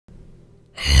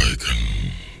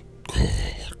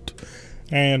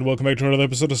And welcome back to another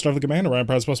episode of Starfleet Command. Orion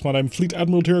Pirates plus I'm Fleet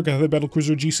Admiral Mirak, the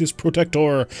battlecruiser GCS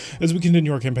Protector, as we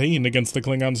continue our campaign against the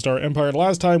Klingon Star Empire.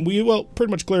 Last time we, well, pretty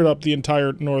much cleared up the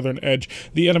entire northern edge.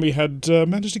 The enemy had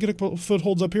managed to get a couple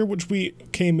footholds up here, which we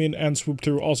came in and swooped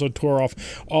through, also tore off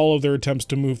all of their attempts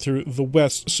to move through the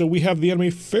west. So we have the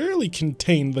enemy fairly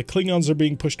contained. The Klingons are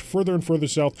being pushed further and further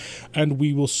south, and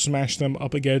we will smash them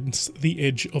up against the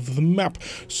edge of the map.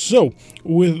 So,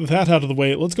 with that out of the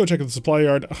way, let's go check out the supply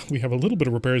yard. We have a little bit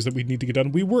of repairs that we need to get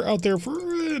done. We were out there for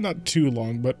not too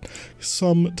long, but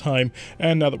some time.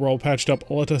 And now that we're all patched up,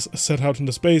 let us set out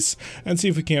into space and see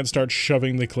if we can't start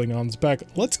shoving the Klingons back.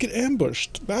 Let's get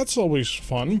ambushed. That's always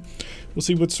fun. We'll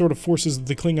see what sort of forces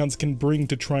the Klingons can bring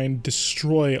to try and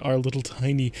destroy our little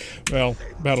tiny, well,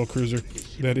 battlecruiser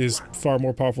that is far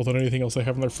more powerful than anything else they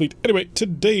have in their fleet. Anyway,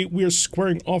 today we are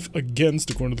squaring off against,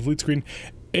 according to the fleet screen,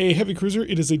 a heavy cruiser.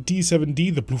 It is a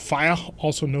D7D, the Blue Fire,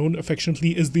 also known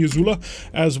affectionately as the Azula,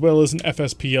 as well as an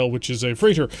FSPL, which is a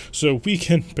freighter, so we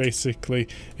can basically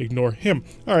ignore him.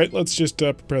 Alright, let's just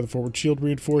prepare the forward shield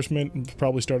reinforcement and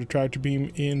probably start a tractor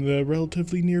beam in the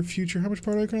relatively near future. How much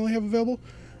power do I currently have available?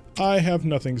 I have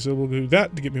nothing, so we'll do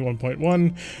that to get me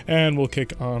 1.1, and we'll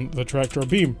kick on the tractor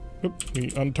beam. Oop, we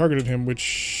untargeted him,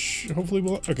 which hopefully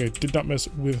will... Okay, did not mess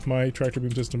with my tractor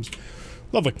beam systems.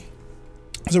 Lovely.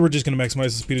 So we're just going to maximize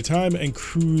the speed of time and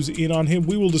cruise in on him.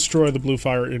 We will destroy the Blue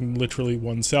Fire in literally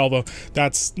one salvo.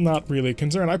 That's not really a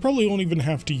concern. I probably won't even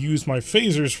have to use my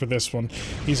phasers for this one.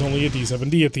 He's only a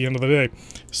D7D at the end of the day.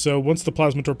 So once the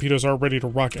plasma torpedoes are ready to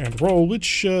rock and roll,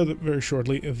 which very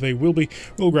shortly they will be,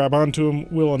 we'll grab onto him,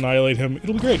 we'll annihilate him.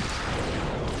 It'll be great.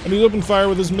 And he's opened fire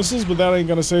with his missiles, but that ain't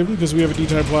going to save him because we have a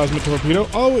D-type plasma torpedo.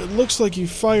 Oh, it looks like he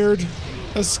fired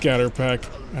a scatter pack.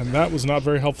 And that was not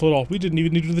very helpful at all. We didn't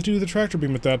even need to do the tractor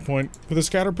beam at that point. With a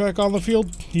scatter pack on the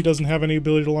field, he doesn't have any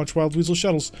ability to launch Wild Weasel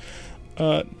shuttles.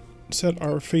 Set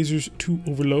our phasers to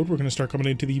overload. We're going to start coming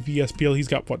into the VSPL. He's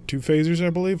got, what, 2 phasers, I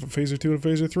believe? A phaser 2 and a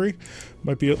phaser 3?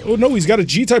 Might be a... Oh, no, he's got a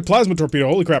G-type plasma torpedo.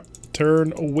 Holy crap.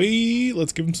 Turn away.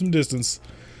 Let's give him some distance.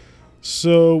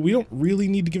 So, we don't really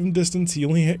need to give him distance. He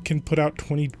only can put out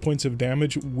 20 points of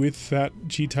damage with that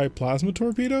G-type plasma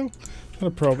torpedo. Not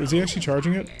a probe. Is he actually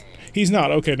charging it? He's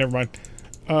not. Okay, never mind.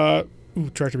 Ooh,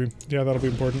 tractor beam. Yeah, that'll be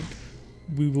important.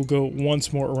 We will go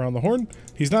once more around the horn.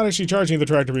 He's not actually charging the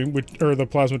tractor beam, or the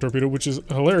plasma torpedo, which is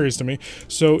hilarious to me.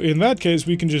 So in that case,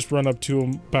 we can just run up to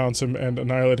him, bounce him, and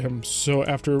annihilate him. So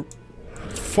after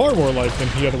far more life than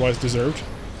he otherwise deserved.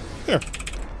 There.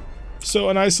 So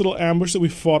a nice little ambush that we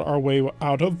fought our way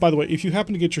out of. By the way, if you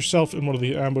happen to get yourself in one of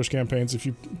the ambush campaigns, if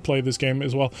you play this game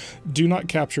as well, do not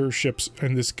capture ships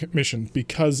in this mission,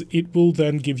 because it will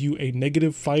then give you a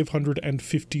negative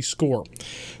 550 score.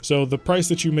 So the price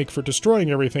that you make for destroying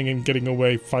everything and getting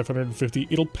away 550,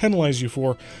 it'll penalize you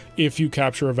for if you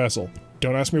capture a vessel.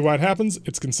 Don't ask me why it happens.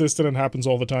 It's consistent and happens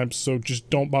all the time, so just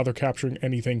don't bother capturing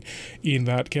anything in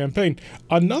that campaign.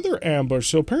 Another ambush,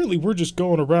 so apparently we're just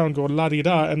going around going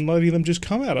la-di-da and letting them just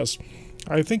come at us.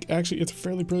 I think actually it's a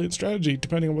fairly brilliant strategy,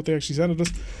 depending on what they actually send at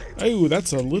us. Oh,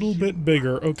 that's a little bit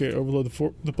bigger. Okay, overload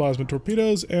the plasma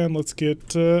torpedoes, and let's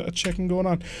get a checking going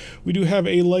on. We do have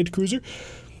a light cruiser.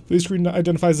 The screen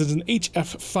identifies as an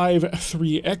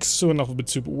HF-53X, so an Alphabet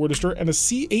Soup War Destroyer, and a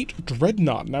C-8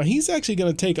 Dreadnought. Now, he's actually going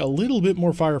to take a little bit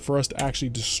more fire for us to actually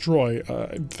destroy.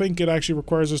 I think it actually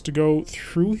requires us to go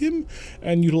through him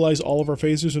and utilize all of our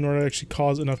phasers in order to actually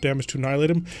cause enough damage to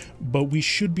annihilate him, but we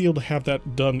should be able to have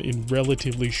that done in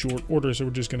relatively short order, so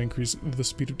we're just going to increase the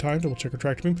speed of time. Double check our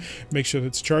tractor beam, make sure that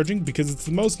it's charging, because it's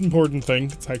the most important thing.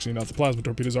 It's actually not the plasma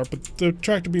torpedoes are, but the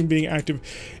tractor beam being active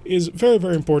is very,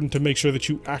 very important to make sure that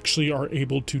you actually are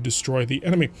able to destroy the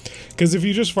enemy. Because if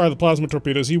you just fire the plasma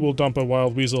torpedoes, he will dump a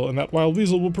Wild Weasel, and that Wild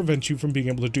Weasel will prevent you from being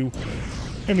able to do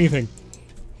anything.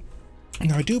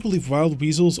 Now, I do believe Wild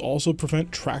Weasels also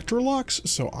prevent tractor locks,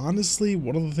 so honestly,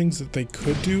 one of the things that they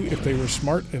could do if they were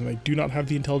smart, and they do not have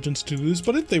the intelligence to do this,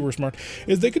 but if they were smart,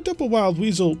 is they could dump a Wild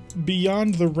Weasel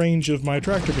beyond the range of my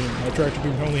tractor beam. My tractor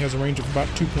beam only has a range of about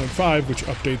 2.5, which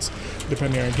updates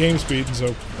depending on game speed, and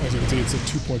so, as you can see, it's at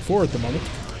 2.4 at the moment.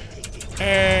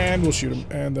 And we'll shoot him,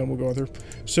 and then we'll go through.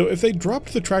 So if they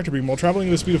dropped the tractor beam while traveling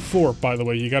at the speed of 4, by the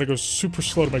way, you gotta go super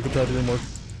slow to make the tractor beam work.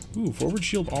 Ooh, forward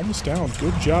shield almost down.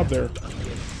 Good job there.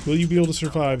 Will you be able to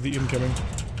survive the incoming?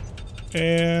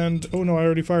 And, oh no, I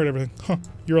already fired everything. Huh,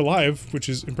 you're alive, which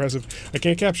is impressive. I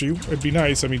can't capture you. It'd be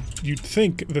nice. I mean, you'd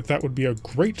think that that would be a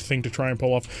great thing to try and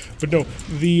pull off. But no,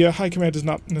 the High Command does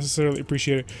not necessarily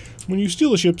appreciate it when you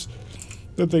steal the ships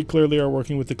that they clearly are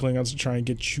working with the Klingons to try and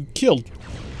get you killed.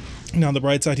 Now, on the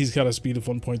bright side, he's got a speed of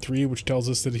 1.3, which tells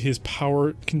us that his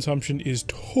power consumption is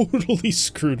totally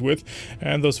screwed with,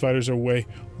 and those fighters are way,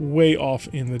 way off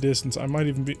in the distance. I might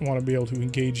even want to be able to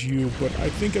engage you, but I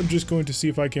think I'm just going to see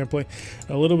if I can play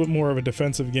a little bit more of a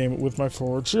defensive game with my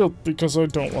forward shield, because I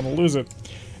don't want to lose it.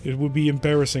 It would be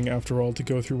embarrassing, after all, to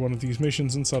go through one of these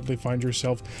missions and suddenly find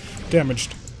yourself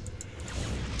damaged.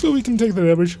 So we can take the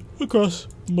damage across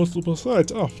multiple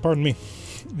sides. Oh, pardon me.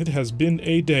 It has been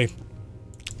a day.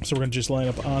 So we're going to just line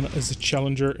up on as a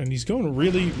challenger, and he's going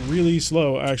really, really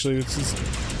slow, actually. This is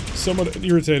somewhat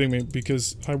irritating me,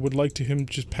 because I would like to him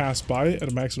just pass by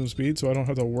at a maximum speed, so I don't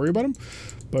have to worry about him.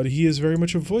 But he is very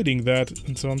much avoiding that,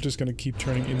 and so I'm just going to keep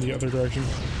turning in the other direction.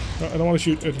 I don't want to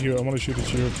shoot at you, I want to shoot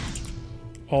at you.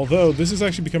 Although, this is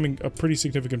actually becoming a pretty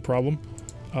significant problem.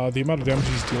 The amount of damage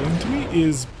he's dealing to me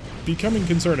is becoming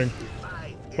concerning.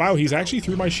 Wow, he's actually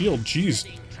through my shield, jeez.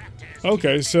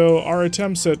 Okay, so our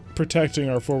attempts at protecting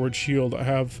our forward shield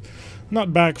have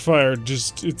not backfired,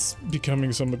 just it's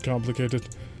becoming somewhat complicated.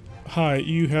 Hi,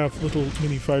 you have little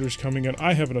mini fighters coming in.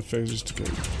 I have enough phasers to go.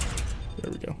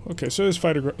 There we go. Okay, so this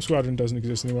fighter squadron doesn't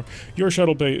exist anymore. Your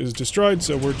shuttle bay is destroyed,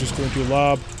 so we're just going to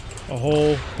lob a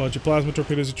whole bunch of plasma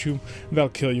torpedoes at you. That'll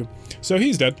kill you. So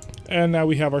he's dead, and now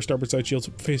we have our starboard side shields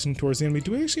facing towards the enemy.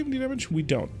 Do we actually have any damage? We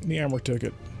don't. The armor took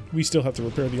it. We still have to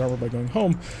repair the armor by going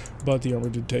home, but the armor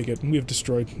did take it, and we have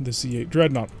destroyed the C-8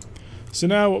 Dreadnought. So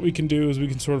now what we can do is we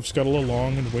can sort of scuttle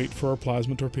along and wait for our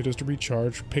plasma torpedoes to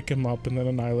recharge, pick him up, and then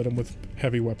annihilate him with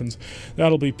heavy weapons.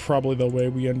 That'll be probably the way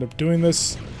we end up doing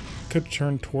this. Could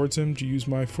turn towards him to use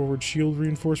my forward shield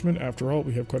reinforcement. After all,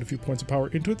 we have quite a few points of power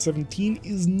into it. 17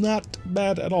 is not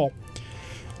bad at all.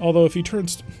 Although if he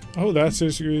turns... Oh, that's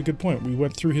actually a good point. We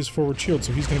went through his forward shield,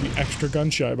 so he's going to be extra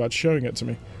gun-shy about showing it to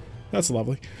me. That's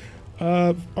lovely.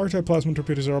 R-type plasma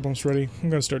torpedoes are almost ready. I'm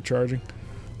going to start charging.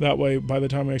 That way, by the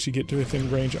time I actually get to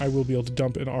within range, I will be able to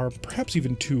dump an R, perhaps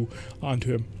even 2,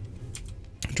 onto him.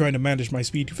 I'm trying to manage my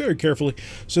speed very carefully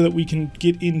so that we can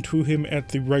get into him at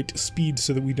the right speed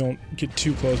so that we don't get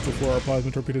too close before our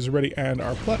plasma torpedoes are ready and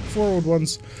our forward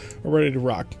ones are ready to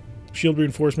rock. Shield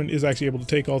reinforcement is actually able to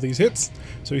take all these hits,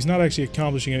 so he's not actually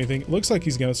accomplishing anything. It looks like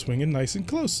he's going to swing in nice and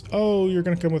close. Oh, you're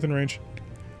going to come within range.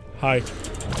 Hi.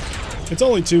 It's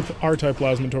only 2 R-type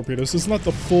plasma torpedoes, so it's not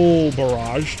the full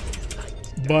barrage,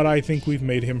 but I think we've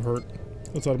made him hurt.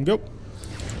 Let's let him go.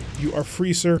 You are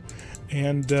free, sir,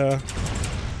 and,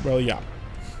 well, yeah.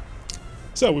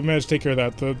 So, we managed to take care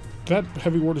of that. That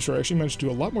heavy war destroyer actually managed to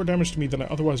do a lot more damage to me than I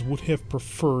otherwise would have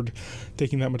preferred.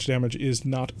 Taking that much damage is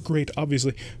not great,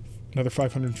 obviously. Another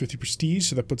 550 prestige,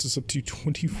 so that puts us up to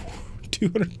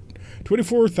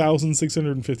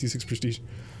 24,656 prestige.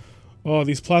 Oh,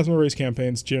 these plasma race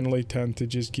campaigns generally tend to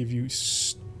just give you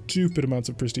stupid amounts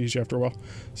of prestige after a while.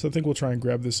 So I think we'll try and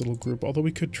grab this little group, although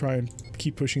we could try and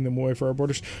keep pushing them away for our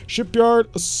borders. Shipyard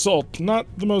Assault. Not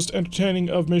the most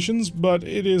entertaining of missions, but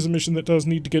it is a mission that does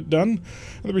need to get done.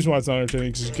 And the reason why it's not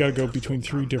entertaining is you've got to go between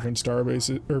 3 different star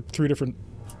bases, or 3 different...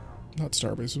 not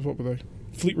star bases, what were they?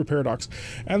 Fleet repair docks.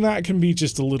 And that can be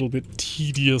just a little bit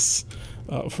tedious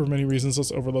for many reasons.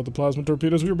 Let's overload the plasma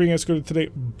torpedoes. We were being escorted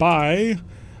today by...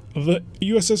 the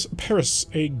USS Paris,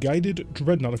 a guided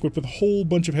dreadnought equipped with a whole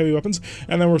bunch of heavy weapons,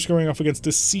 and then we're scoring off against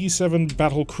a C-7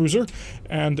 battle cruiser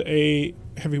and a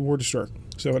heavy war destroyer.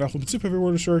 So an Alphabet Soup heavy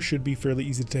war destroyer should be fairly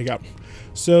easy to take out.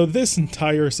 So this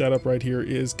entire setup right here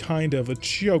is kind of a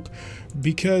joke,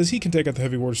 because he can take out the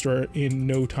heavy war destroyer in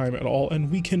no time at all,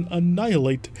 and we can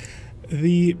annihilate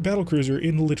the battle cruiser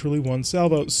in literally 1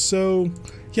 salvo. So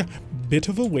yeah, bit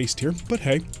of a waste here, but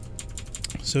hey.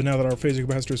 So now that our phaser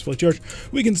capacitor is fully charged,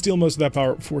 we can steal most of that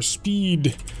power for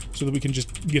speed, so that we can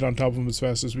just get on top of them as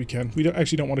fast as we can. We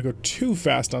actually don't want to go too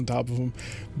fast on top of them,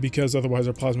 because otherwise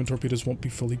our plasma torpedoes won't be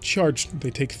fully charged.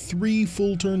 They take 3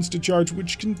 full turns to charge,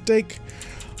 which can take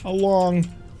a long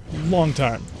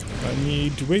time. I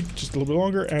need to wait just a little bit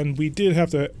longer, and we did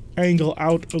have to angle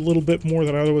out a little bit more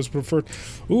than I otherwise preferred.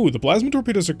 Ooh, the plasma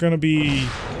torpedoes are going to be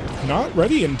not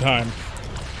ready in time.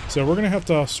 So we're going to have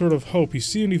to sort of hope. He's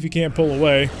seeing if he can't pull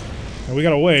away. And we got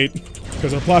to wait,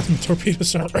 because our plasma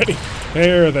torpedoes aren't ready.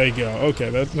 There they go. Okay,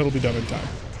 that'll be done in time.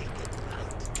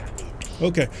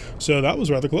 Okay, so that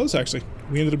was rather close, actually.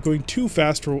 We ended up going too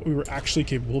fast for what we were actually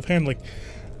capable of handling.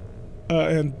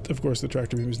 And, of course, the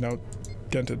tractor beam is now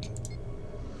dented.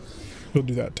 We'll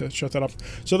do that to shut that off.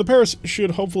 So the Paris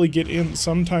should hopefully get in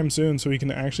sometime soon so we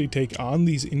can actually take on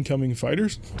these incoming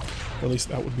fighters. Or at least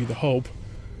that would be the hope.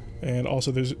 And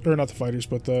also there's, or not the fighters,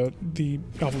 but the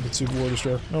Alphabet Soup war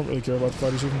destroyer. I don't really care about the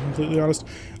fighters, if I'm completely honest.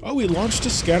 Oh, he launched a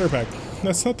scatterpack.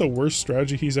 That's not the worst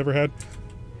strategy he's ever had,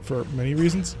 for many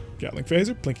reasons. Gatling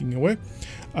phaser, blinking away.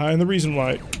 And the reason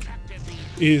why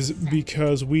is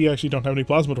because we actually don't have any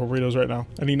plasma torpedoes right now.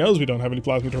 And he knows we don't have any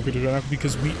plasma torpedoes right now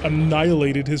because we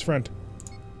annihilated his friend.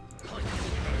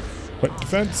 But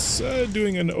defense,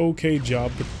 doing an okay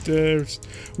job, but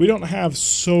we don't have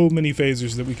so many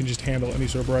phasers that we can just handle any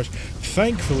sort of barrage.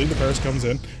 Thankfully, the Paris comes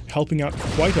in, helping out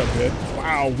quite a bit.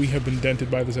 Wow, we have been dented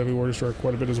by this heavy war destroyer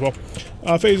quite a bit as well.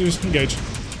 Phasers, engage.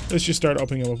 Let's just start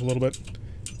opening them up a little bit.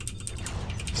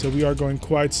 So we are going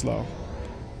quite slow.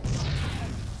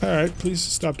 Alright, please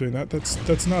stop doing that.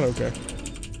 That's not okay.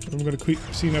 I'm going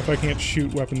to see if I can't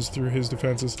shoot weapons through his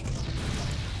defenses.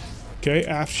 Okay,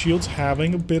 aft shield's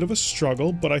having a bit of a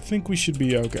struggle, but I think we should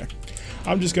be okay.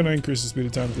 I'm just going to increase the speed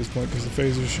of time at this point because the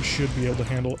phasers should be able to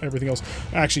handle everything else.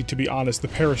 Actually, to be honest, the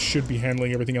Paris should be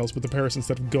handling everything else, but the Paris,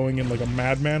 instead of going in like a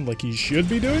madman like he should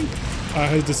be doing,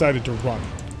 has decided to run.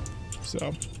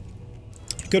 So,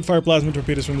 could fire plasma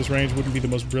torpedoes from this range. Wouldn't be the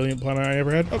most brilliant plan I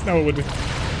ever had. Oh, no, it would be.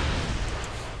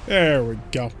 There we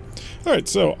go. Alright,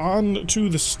 so on to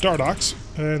the Star Docks.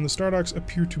 And the Star Docks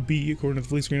appear to be, according to the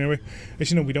fleet screen anyway.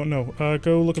 Actually, no, we don't know.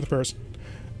 Go look at the Paris.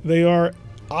 They are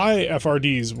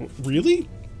IFRDs. Really?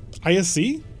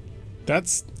 ISC?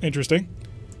 That's interesting.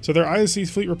 So they're ISC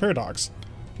fleet repair docks,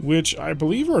 which I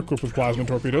believe are equipped with plasma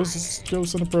torpedoes. Let's go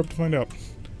send a probe to find out.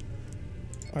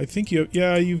 I think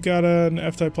you've got an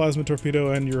F-type plasma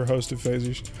torpedo and your host of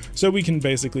phasers. So we can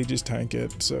basically just tank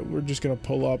it. So we're just going to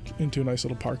pull up into a nice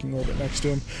little parking orbit next to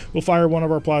him. We'll fire one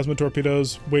of our plasma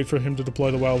torpedoes, wait for him to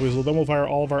deploy the Wild Weasel, then we'll fire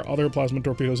all of our other plasma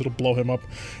torpedoes. It'll blow him up.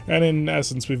 And in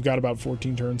essence, we've got about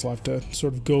 14 turns left to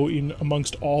sort of go in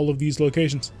amongst all of these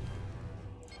locations.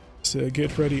 So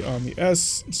get ready on the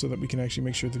S so that we can actually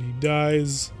make sure that he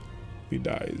dies. If he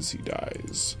dies, he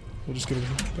dies. We'll just get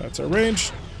him. That's our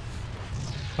range.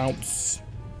 Bounce.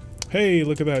 Hey,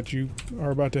 look at that. You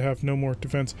are about to have no more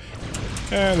defense.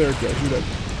 And there it goes. You're dead.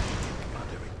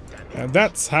 And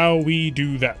that's how we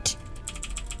do that.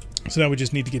 So now we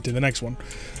just need to get to the next one.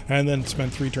 And then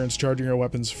spend 3 turns charging our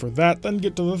weapons for that. Then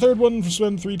get to the third one,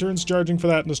 spend 3 turns charging for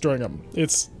that and destroying them.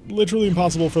 It's literally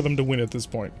impossible for them to win at this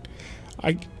point.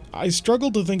 I struggle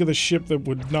to think of a ship that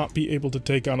would not be able to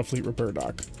take on a fleet repair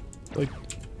dock. Like,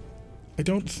 I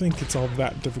don't think it's all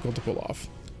that difficult to pull off.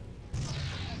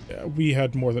 We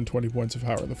had more than 20 points of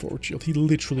power in the forward shield. He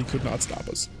literally could not stop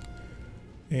us.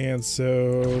 And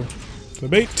so, the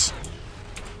bait.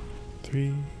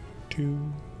 3, 2,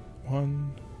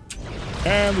 1,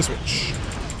 and the switch.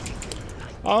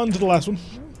 On to the last one.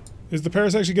 Is the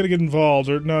Paris actually going to get involved?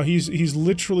 Or no, he's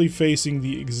literally facing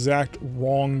the exact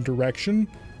wrong direction.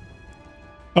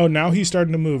 Oh, now he's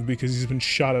starting to move because he's been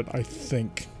shot at, I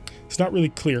think. It's not really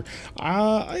clear.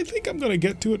 I think I'm going to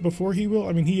get to it before he will.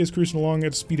 I mean, he is cruising along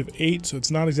at a speed of 8, so it's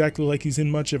not exactly like he's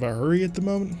in much of a hurry at the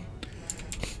moment.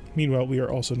 Meanwhile, we are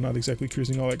also not exactly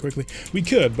cruising all that quickly. We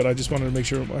could, but I just wanted to make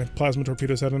sure my plasma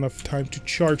torpedoes had enough time to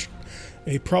charge.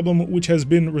 A problem which has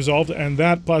been resolved, and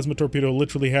that plasma torpedo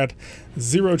literally had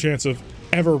 0 chance of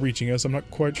ever reaching us. I'm not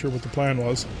quite sure what the plan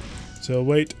was. So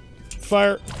wait,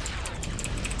 fire.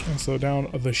 And slow down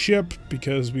the ship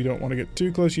because we don't want to get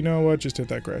too close. You know what? Just hit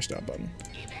that crash stop button.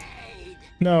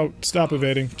 No, stop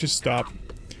evading. Just stop.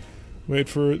 Wait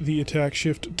for the attack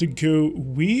shift to go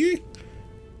wee.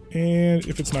 And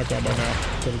if it's not gone by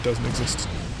now, then it doesn't exist.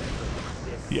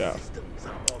 Yeah.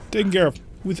 Taken care of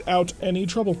without any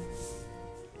trouble.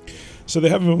 So the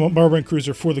heavy bombardment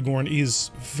cruiser for the Gorn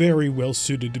is very well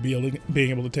suited to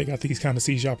being able to take out these kind of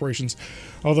siege operations.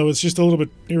 Although it's just a little bit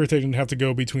irritating to have to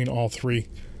go between all 3.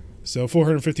 So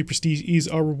 450 prestige is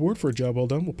our reward for a job well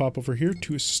done. We'll pop over here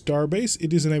to a starbase.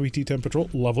 It is an ABT 10 patrol.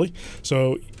 Lovely.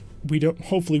 So we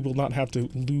hopefully will not have to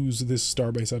lose this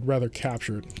starbase. I'd rather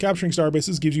capture it. Capturing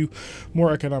starbases gives you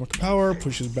more economic power,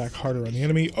 pushes back harder on the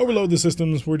enemy. Overload the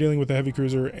systems. We're dealing with a heavy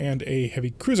cruiser and a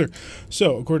heavy cruiser.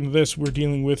 So according to this, we're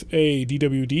dealing with a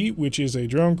DWD, which is a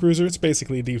drone cruiser. It's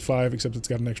basically a D5, except it's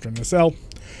got an extra NSL.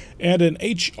 And an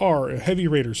HR, a heavy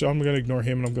raider. So I'm going to ignore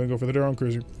him and I'm going to go for the drone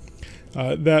cruiser.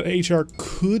 That HR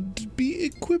could be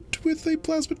equipped with a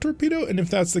plasma torpedo, and if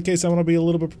that's the case, I want to be a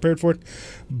little bit prepared for it,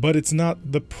 but it's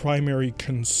not the primary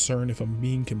concern, if I'm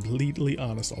being completely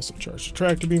honest. Also charge the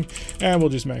tractor beam, and we'll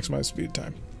just maximize speed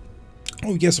time.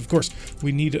 Oh yes, of course,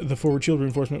 we need the forward shield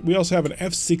reinforcement. We also have an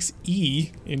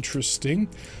F6E, interesting.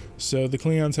 So the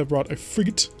Klingons have brought a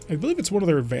frigate. I believe it's one of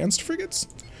their advanced frigates,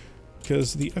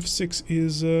 because the F6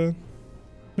 is,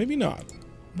 maybe not.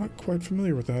 I'm not quite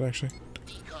familiar with that, actually.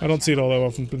 I don't see it all that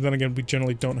often, but then again, we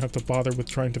generally don't have to bother with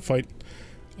trying to fight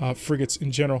frigates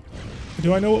in general.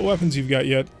 Do I know what weapons you've got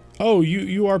yet? Oh,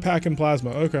 you are packing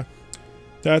plasma. Okay.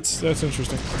 That's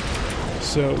interesting.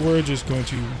 So we're just going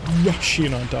to rush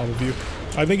in on top of you.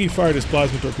 I think he fired his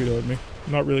plasma torpedo at me.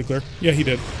 Not really clear. Yeah, he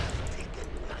did.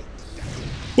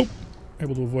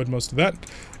 able to avoid most of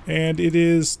that. And it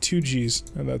is 2 Gs,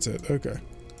 and that's it. Okay.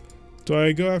 Do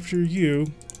I go after you?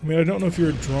 I mean, I don't know if you're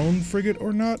a drone frigate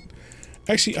or not.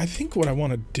 Actually, I think what I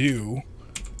want to do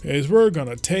is we're going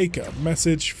to take a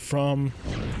message from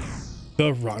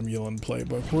the Romulan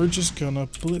playbook. We're just going to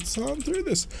blitz on through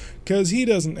this, because he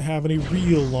doesn't have any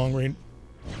real long range.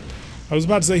 I was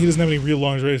about to say he doesn't have any real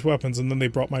long-range weapons, and then they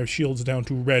brought my shields down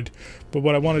to red. But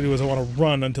what I want to do is I want to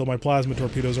run until my plasma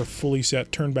torpedoes are fully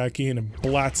set, turn back in, and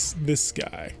blast this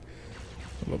guy.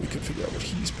 Although we could figure out what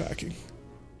he's packing.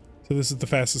 So this is the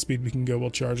fastest speed we can go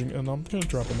while charging, and I'm going to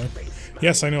drop him there.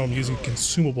 Yes, I know, I'm using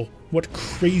consumable. What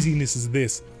craziness is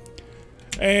this?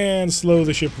 And slow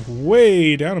the ship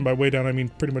way down, and by way down I mean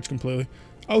pretty much completely.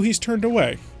 Oh, he's turned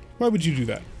away. Why would you do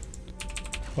that?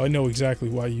 Well, I know exactly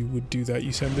why you would do that.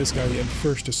 You send this guy in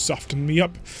first to soften me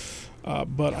up.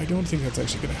 But I don't think that's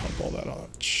actually going to help all that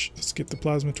much. Let's get the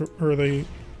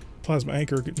plasma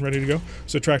anchor getting ready to go.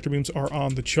 So tractor beams are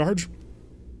on the charge.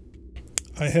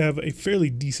 I have a fairly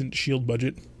decent shield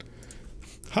budget.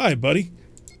 Hi, buddy.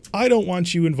 I don't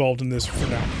want you involved in this for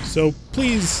now. So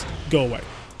please go away.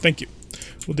 Thank you.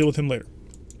 We'll deal with him later.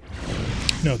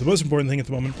 No, the most important thing at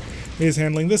the moment is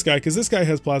handling this guy, because this guy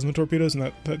has plasma torpedoes,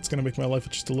 and that's going to make my life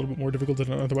just a little bit more difficult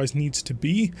than it otherwise needs to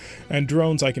be. And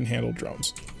drones, I can handle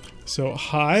drones. So,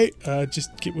 hi,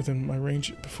 just get within my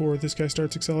range before this guy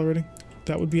starts accelerating.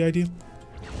 That would be ideal.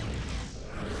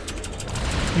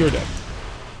 You're dead.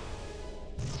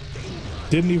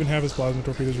 Didn't even have his plasma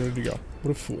torpedoes ready to go.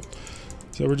 What a fool.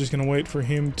 So we're just going to wait for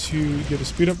him to get a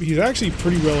speed up. He's actually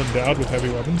pretty well endowed with heavy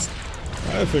weapons.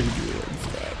 I figured you were ready for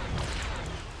that.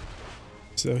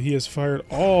 So he has fired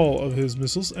all of his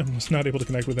missiles and was not able to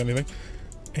connect with anything.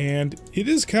 And it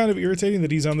is kind of irritating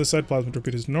that he's on this side. Plasma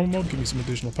torpedoes in normal mode, give me some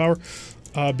additional power.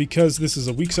 Because this is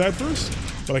a weak side for us,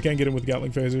 but I can't get him with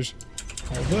Gatling phasers.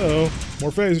 Although,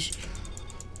 more phasers.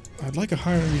 I'd like a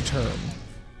higher return.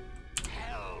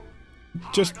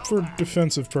 Just for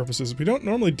defensive purposes. We don't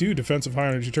normally do defensive high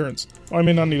energy turns. Oh, I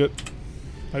may not need it.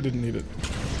 I didn't need it.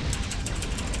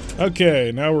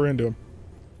 Okay, now we're into him.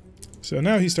 So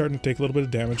now he's starting to take a little bit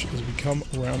of damage as we come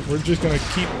around. We're just going to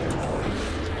keep...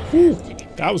 Whew,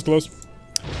 that was close.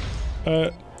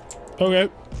 Okay.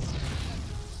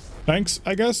 Thanks,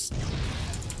 I guess.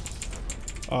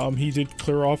 He did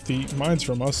clear off the mines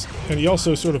from us, and he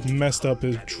also sort of messed up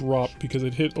his drop because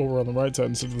it hit over on the right side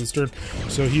instead of the stern,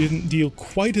 so he didn't deal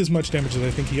quite as much damage as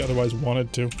I think he otherwise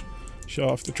wanted to. Shut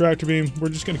off the tractor beam. We're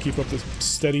just going to keep up this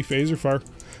steady phaser fire.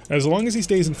 As long as he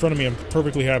stays in front of me, I'm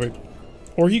perfectly happy.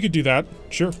 Or he could do that.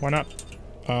 Sure, why not?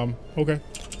 Okay.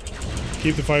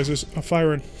 Keep the phasers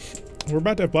firing. We're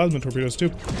about to have plasma torpedoes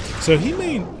too, so he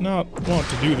may not want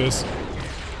to do this.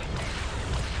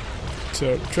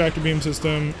 So, tractor beam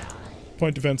system,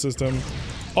 point defense system,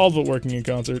 all of it working in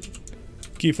concert.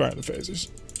 Keep firing the phasers,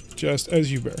 just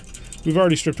as you bear. We've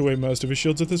already stripped away most of his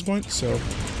shields at this point, so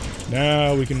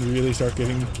now we can really start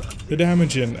getting the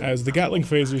damage in as the Gatling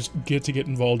phasers get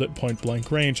involved at point blank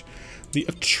range. The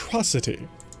atrocity.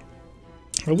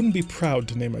 I wouldn't be proud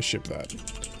to name my ship that.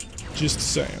 Just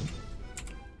saying.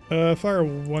 Fire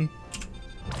one.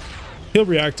 He'll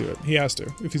react to it. He has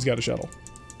to, if he's got a shuttle.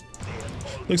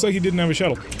 Looks like he didn't have a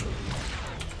shuttle.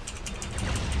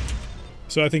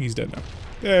 So I think he's dead now.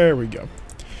 There we go.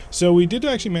 So we did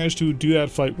actually manage to do that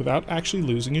fight without actually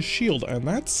losing his shield, and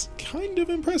that's kind of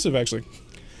impressive, actually.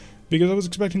 Because I was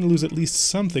expecting to lose at least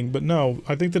something, but no,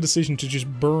 I think the decision to just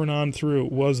burn on through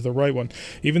was the right one,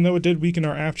 even though it did weaken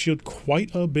our aft shield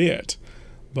quite a bit.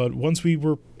 But once we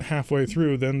were halfway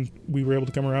through, then we were able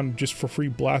to come around and just for free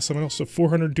blast someone else. So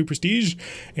 402 prestige,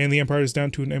 and the Empire is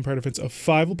down to an Empire defense of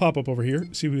 5. We'll pop up over here,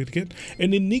 see what we can get.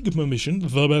 An Enigma mission,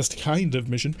 the best kind of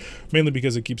mission, mainly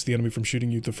because it keeps the enemy from shooting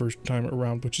you the first time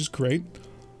around, which is great.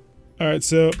 Alright,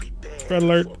 so, red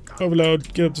alert,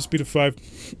 overload, get up to speed of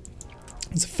 5.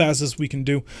 It's the fastest we can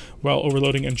do while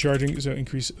overloading and charging, so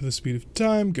increase the speed of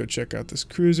time. Go check out this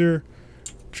cruiser.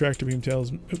 Tractor beam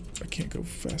tells me... Oh, I can't go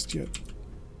fast yet.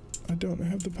 I don't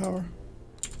have the power.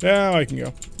 Now I can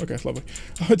go. Okay, lovely.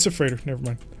 Oh, it's a freighter. Never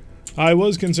mind. I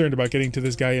was concerned about getting to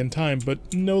this guy in time,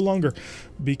 but no longer.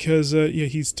 Because, yeah,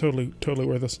 he's totally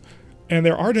worthless. And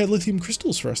there are dead lithium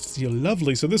crystals for us to see.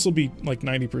 Lovely. So this will be like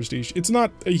 90 prestige. It's not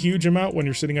a huge amount when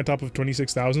you're sitting on top of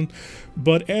 26,000,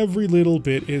 but every little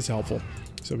bit is helpful.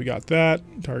 So we got that.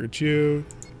 Target you.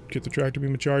 Get the tractor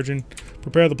beam charging.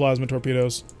 Prepare the plasma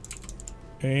torpedoes.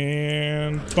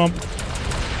 And bump.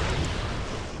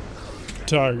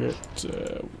 Target.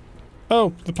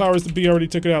 Oh, the powers that be already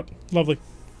took it out. Lovely.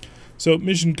 So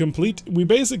mission complete. We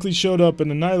basically showed up and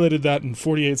annihilated that in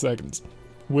 48 seconds.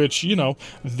 which, you know,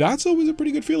 that's always a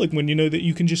pretty good feeling when you know that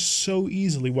you can just so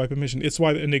easily wipe a mission. It's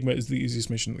why the Enigma is the easiest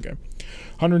mission in the game.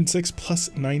 106 plus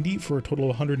 90 for a total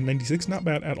of 196, not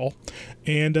bad at all.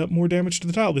 And more damage to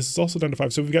the tile. This is also down to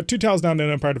 5. So we've got 2 tiles down to an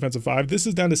Empire Defensive 5. This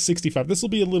is down to 65. This will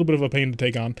be a little bit of a pain to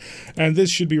take on. And this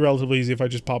should be relatively easy. If I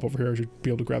just pop over here, I should be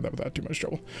able to grab that without too much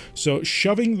trouble. So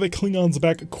shoving the Klingons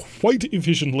back quite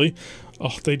efficiently.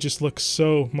 Oh, they just look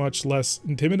so much less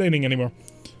intimidating anymore.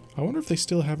 I wonder if they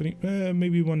still have any,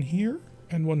 maybe one here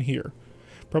and one here.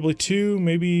 Probably 2,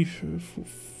 maybe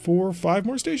 4, 5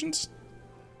 more stations?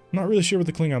 Not really sure with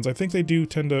the Klingons. I think they do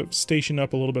tend to station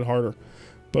up a little bit harder,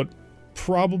 but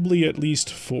probably at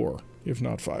least 4, if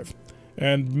not 5.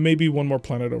 And maybe one more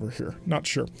planet over here. Not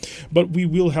sure. But we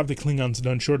will have the Klingons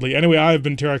done shortly. Anyway, I've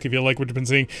been Mirak. If you like what you've been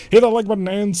seeing, hit that like button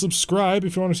and subscribe.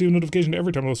 If you want to receive a notification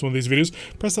every time I post one of these videos,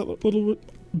 press that little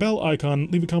bell icon,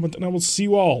 leave a comment, and I will see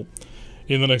you all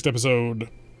in the next episode.